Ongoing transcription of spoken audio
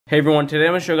Hey everyone, today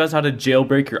I'm going to show you guys how to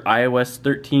jailbreak your iOS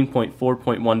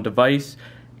 13.4.1 device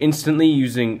instantly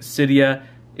using Cydia.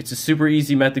 It's a super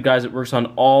easy method, guys. It works on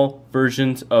all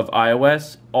versions of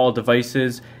iOS, all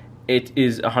devices. It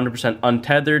is 100%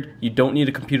 untethered. You don't need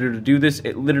a computer to do this.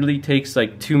 It literally takes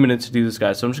like 2 minutes to do this,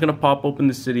 guys. So I'm just going to pop open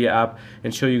the Cydia app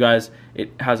and show you guys.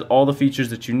 It has all the features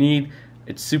that you need.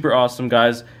 It's super awesome,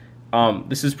 guys.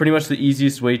 This is pretty much the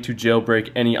easiest way to jailbreak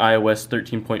any iOS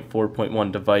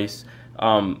 13.4.1 device.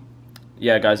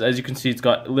 Yeah, guys, as you can see, it's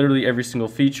got literally every single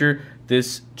feature.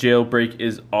 This jailbreak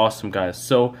is awesome, guys.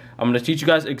 So I'm going to teach you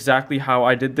guys exactly how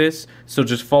I did this. So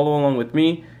just follow along with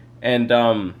me. And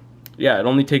yeah, it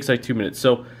only takes like 2 minutes.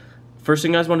 So first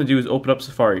thing you guys want to do is open up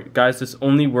Safari. Guys, this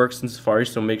only works in Safari,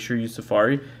 so make sure you use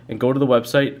Safari. And go to the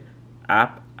website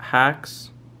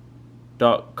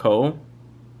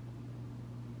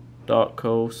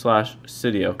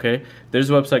apphacks.co/Cydia, okay? There's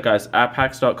a website, guys,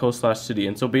 apphacks.co/Cydia.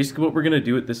 And so basically what we're going to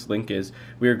do with this link is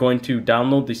we are going to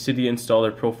download the Cydia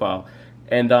installer profile.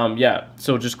 And yeah,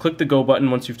 so just click the go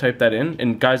button once you've typed that in.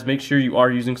 And guys, make sure you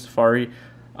are using Safari.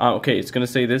 Okay, it's going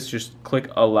to say this, just click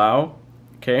allow,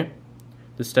 okay?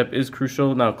 This step is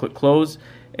crucial. Now click close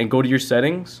and go to your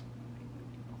settings.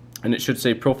 And it should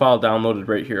say profile downloaded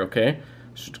right here, okay?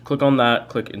 Just click on that,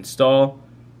 click install,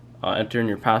 enter in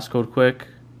your passcode quick.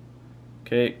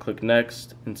 Okay, click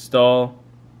next, install,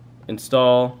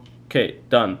 okay,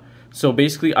 done. So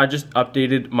basically I just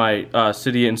updated my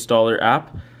Cydia installer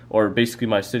app, or basically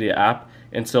my Cydia app,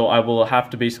 and so I will have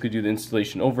to basically do the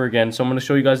installation over again. So I'm going to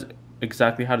show you guys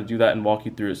exactly how to do that and walk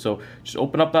you through it. So just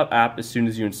open up that app as soon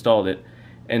as you installed it.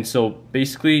 And so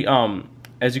basically,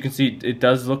 as you can see, it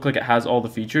does look like it has all the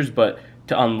features, but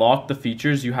to unlock the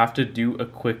features, you have to do a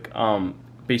quick,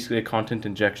 basically a content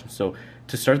injection. So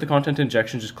to start the content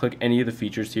injection, just click any of the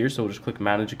features here. So we'll just click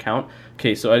manage account.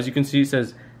 Okay, so as you can see, it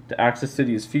says to access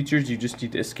Cydia's features, you just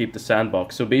need to escape the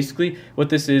sandbox. So basically what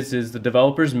this is the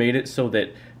developers made it so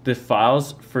that the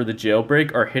files for the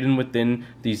jailbreak are hidden within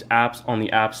these apps on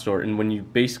the App Store. And when you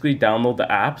basically download the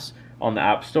apps on the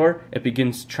App Store, it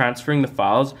begins transferring the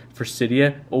files for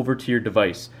Cydia over to your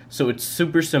device. So it's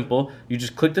super simple. You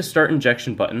just click the start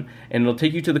injection button and it'll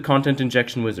take you to the content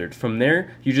injection wizard. From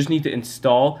there, you just need to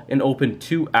install and open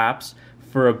 2 apps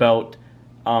for about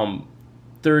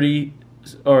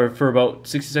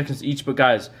 60 seconds each. But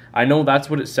guys, I know that's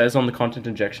what it says on the content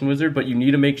injection wizard, but you need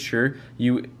to make sure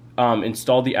you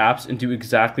install the apps and do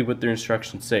exactly what their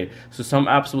instructions say. So some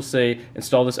apps will say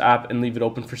install this app and leave it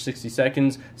open for 60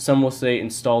 seconds. Some will say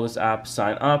install this app,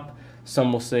 sign up.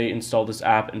 Some will say install this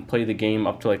app and play the game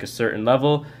up to like a certain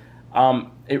level.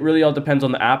 It really all depends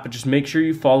on the app, but just make sure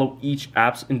you follow each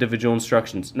app's individual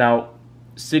instructions. Now,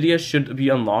 Cydia should be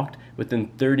unlocked within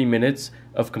 30 minutes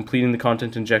of completing the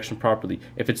content injection properly.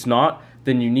 If it's not,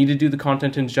 then you need to do the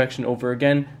content injection over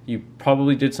again. You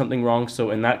probably did something wrong, so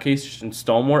in that case, just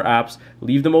install more apps,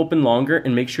 leave them open longer,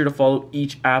 and make sure to follow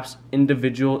each app's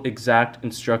individual exact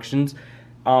instructions.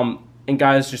 And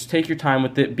guys, just take your time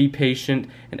with it, be patient,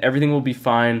 and everything will be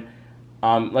fine.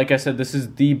 Like I said, this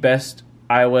is the best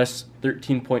iOS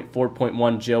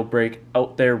 13.4.1 jailbreak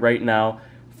out there right now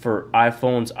for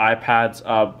iPhones, iPads.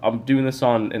 I'm doing this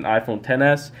on an iPhone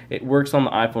XS. It works on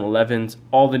the iPhone 11s,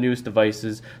 all the newest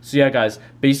devices. So yeah, guys,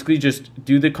 basically just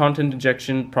do the content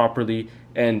injection properly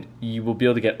and you will be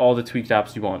able to get all the tweaked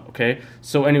apps you want, okay?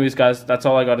 So anyways, guys, that's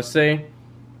all I got to say.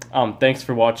 Thanks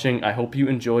for watching. I hope you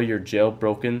enjoy your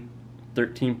jailbroken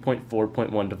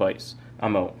 13.4.1 device.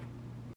 I'm out.